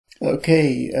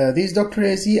Okay, this is Dr.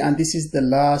 Ezi, and this is the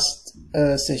last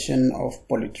session of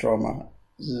Polytrauma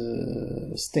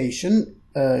station.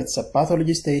 It's a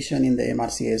pathology station in the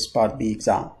MRCS Part B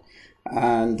exam.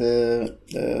 And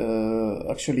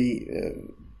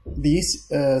this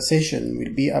session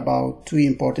will be about two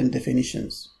important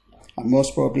definitions. And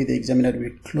most probably the examiner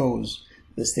will close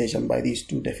the station by these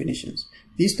two definitions.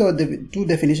 These two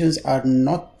definitions are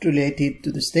not related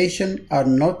to the station, are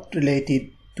not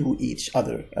related to each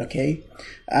other, okay?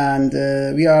 And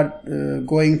we are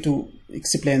going to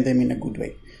explain them in a good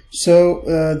way. So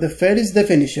the first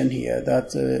definition here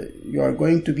that you are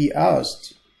going to be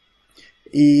asked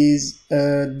is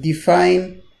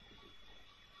define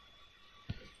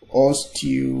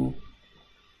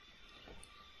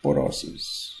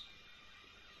osteoporosis.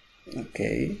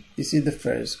 Okay, this is the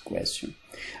first question.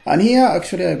 And here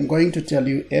actually I'm going to tell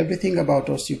you everything about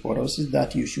osteoporosis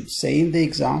that you should say in the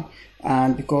exam,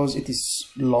 and because it is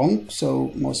long,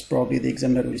 so most probably the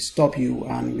examiner will stop you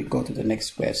and will go to the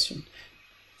next question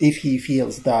if he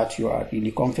feels that you are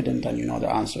really confident and you know the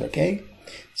answer. Okay,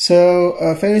 so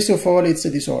first of all, it's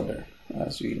a disorder.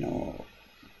 As we know,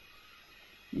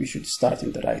 we should start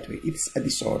in the right way. It's a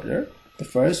disorder. The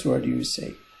first word you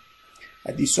say,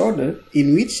 a disorder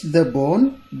in which the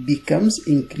bone becomes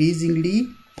increasingly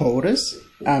porous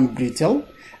and brittle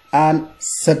and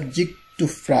subject to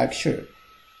fracture.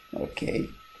 Okay,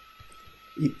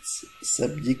 it's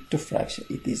subject to fracture.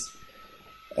 It is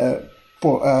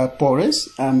porous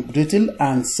and brittle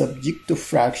and subject to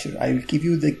fracture. I will give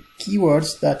you the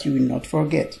keywords that you will not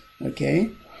forget.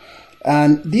 Okay,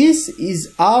 and this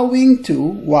is owing to,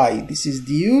 why? This is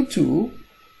due to,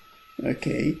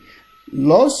 okay,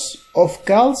 loss of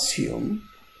calcium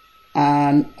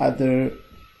and other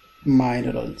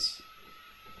minerals.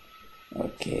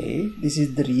 Okay, this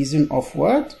is the reason of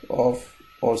what? Of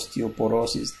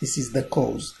osteoporosis. This is the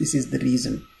cause. This is the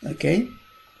reason. Okay,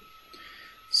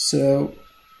 so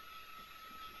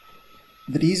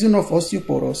the reason of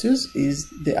osteoporosis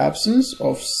is the absence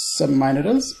of some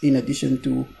minerals in addition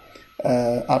to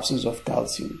absence of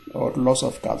calcium or loss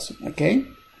of calcium. Okay,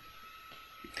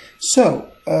 so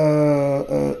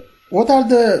what are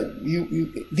the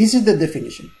this is the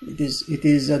definition. It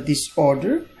is a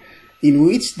disorder in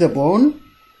which the bone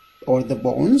or the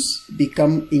bones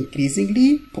become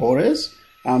increasingly porous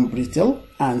and brittle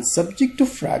and subject to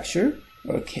fracture.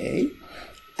 Okay,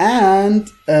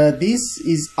 and this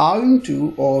is owing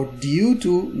to or due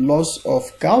to loss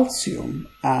of calcium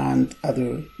and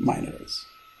other minerals.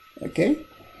 Okay,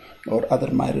 or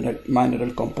other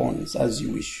mineral components, as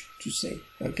you wish to say.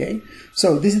 Okay,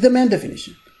 so this is the main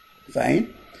definition.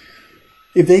 Fine.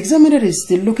 If the examiner is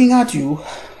still looking at you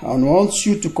and wants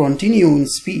you to continue in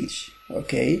speech,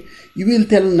 okay, you will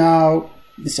tell now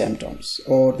the symptoms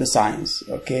or the signs.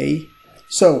 Okay,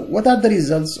 so what are the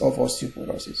results of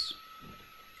osteoporosis?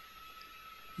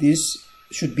 This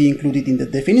should be included in the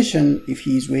definition if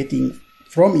he is waiting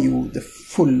from you the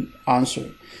full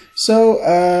answer. So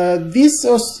this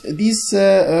loss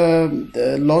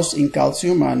in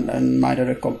calcium and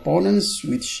mineral components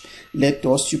which led to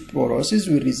osteoporosis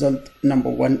will result, number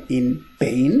one, in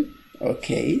pain.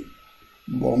 Okay,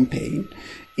 bone pain.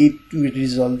 It will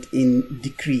result in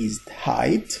decreased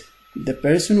height. The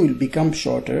person will become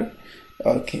shorter.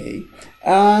 Okay,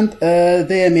 and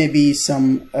there may be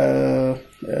some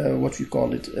what we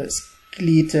call it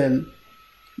skeletal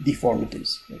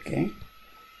deformities. Okay,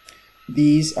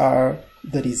 these are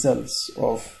the results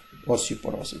of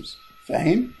osteoporosis.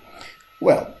 Fine.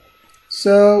 Well,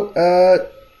 so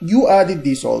you added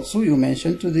this also. You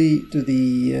mentioned to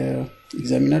the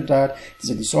examiner that it's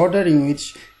a disorder in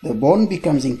which the bone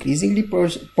becomes increasingly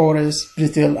porous,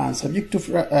 brittle, and subject to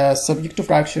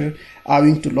fracture,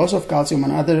 owing to loss of calcium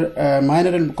and other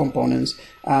mineral components,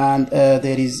 and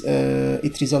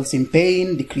it results in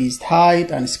pain, decreased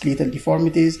height, and skeletal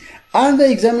deformities. And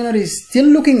the examiner is still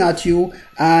looking at you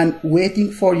and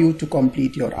waiting for you to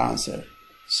complete your answer.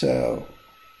 So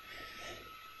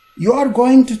you are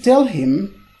going to tell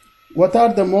him what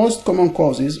are the most common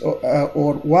causes,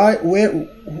 or who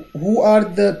are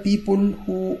the people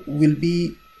who will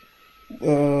be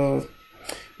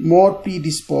more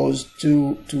predisposed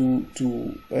to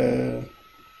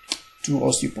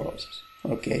osteoporosis.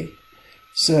 Okay,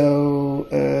 so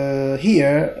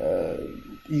here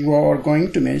you are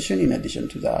going to mention, in addition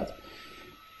to that,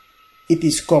 it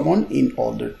is common in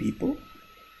older people.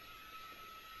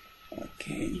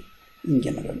 Okay, in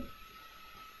general.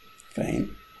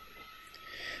 Fine.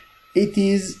 It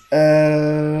is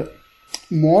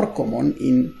more common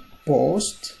in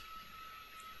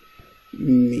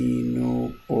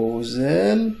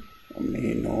post-menopausal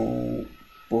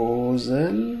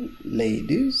menopausal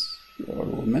ladies or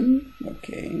women.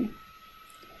 Okay,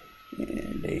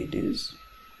 ladies.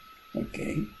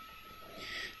 Okay.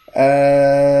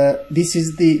 This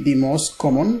is the most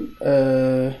common.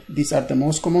 These are the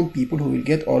most common people who will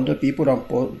get older people and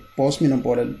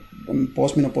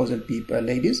postmenopausal people,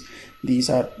 ladies. These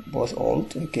are both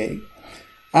old. Okay,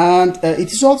 and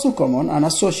it is also common and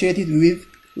associated with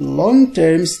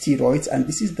long-term steroids. And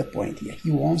this is the point here.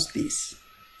 He wants this.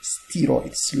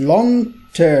 Steroids,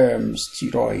 long-term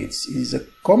steroids is a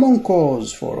common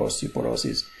cause for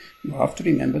osteoporosis. You have to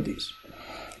remember this.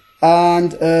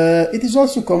 And it is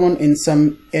also common in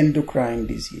some endocrine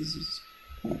diseases.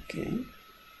 Okay,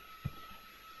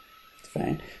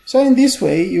 fine. So in this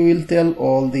way, you will tell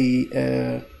all the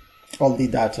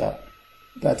data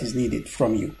that is needed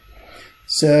from you.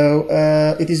 So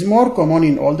it is more common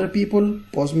in older people,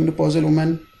 postmenopausal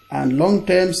women, and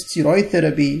long-term steroid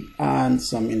therapy and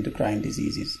some endocrine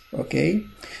diseases. Okay,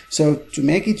 so to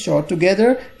make it short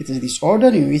together, it is a disorder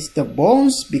in which the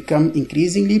bones become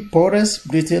increasingly porous,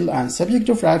 brittle, and subject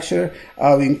to fracture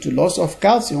owing to loss of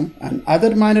calcium and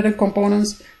other mineral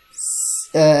components.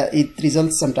 It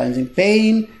results sometimes in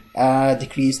pain,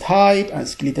 decreased height, and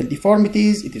skeletal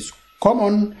deformities. It is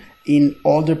common in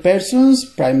older persons,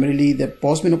 primarily the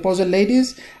postmenopausal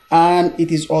ladies, and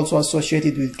it is also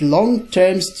associated with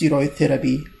long-term steroid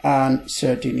therapy and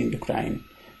certain endocrine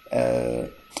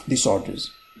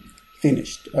disorders.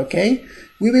 Finished. Okay,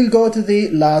 we will go to the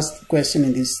last question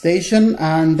in this station,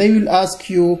 and they will ask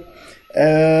you,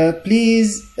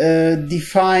 please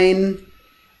define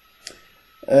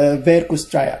Verkus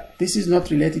triad. This is not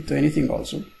related to anything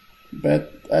also,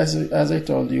 but as I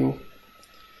told you,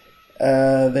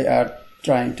 they are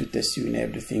trying to test you in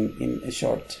everything in a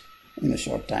short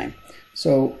time.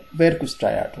 So Verkus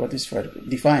triad, what is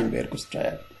define Verkus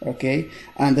triad? Okay,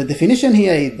 and the definition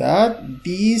here is that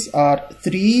these are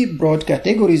three broad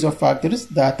categories of factors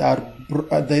that are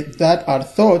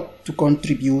thought to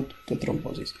contribute to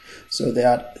thrombosis. So there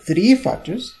are three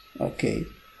factors, okay,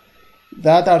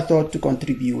 that are thought to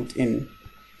contribute in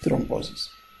thrombosis.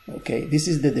 Okay, this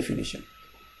is the definition.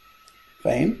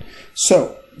 Fine.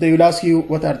 So they will ask you,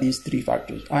 what are these three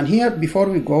factors? And here, before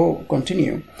we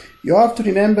continue, you have to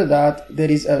remember that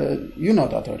there is you know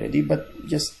that already, but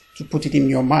just to put it in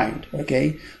your mind.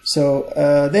 Okay, so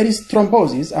there is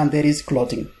thrombosis and there is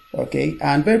clotting. Okay,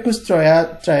 and Verkus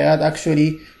triad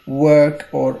actually work,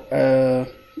 or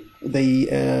they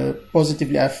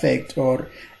positively affect or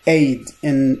aid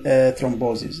in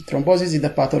thrombosis. Thrombosis is the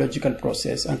pathological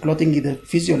process, and clotting is the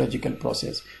physiological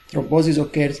process. Thrombosis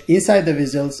occurs inside the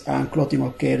vessels and clotting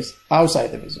occurs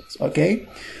outside the vessels. Okay,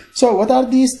 so what are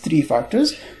these three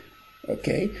factors?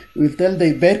 Okay, we'll tell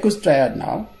the Verkus triad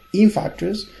now in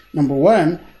factors. Number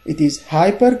one, it is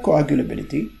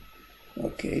hypercoagulability.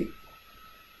 Okay,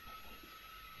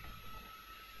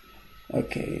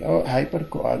 or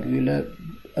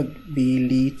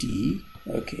hypercoagulability.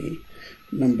 Okay.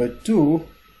 Number two,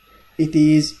 it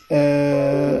is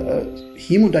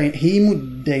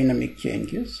hemodynamic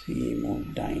changes.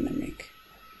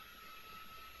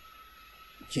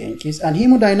 And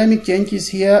hemodynamic changes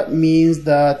here means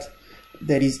that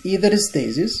there is either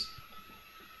stasis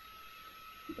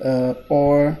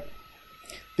or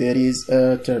there is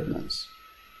turbulence.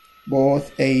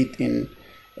 Both aid in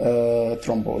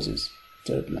thrombosis,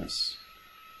 turbulence.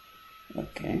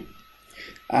 Okay.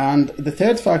 And the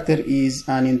third factor is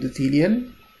an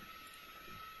endothelial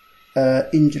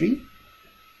injury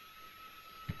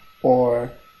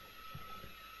or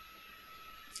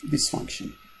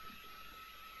dysfunction.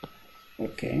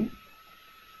 Okay,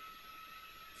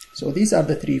 so these are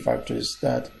the three factors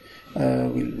that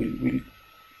will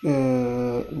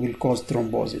cause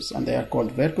thrombosis, and they are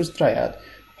called Verkus triad: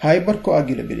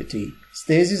 hypercoagulability,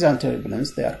 stasis and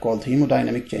turbulence. They are called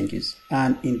hemodynamic changes,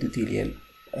 and endothelial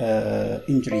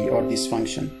injury or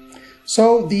dysfunction.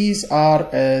 So these are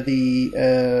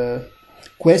the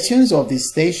questions of this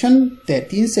station.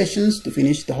 13 sessions to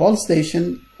finish the whole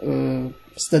station.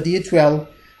 Study it well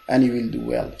and you will do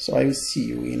well. So I will see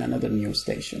you in another new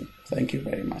station. Thank you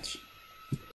very much.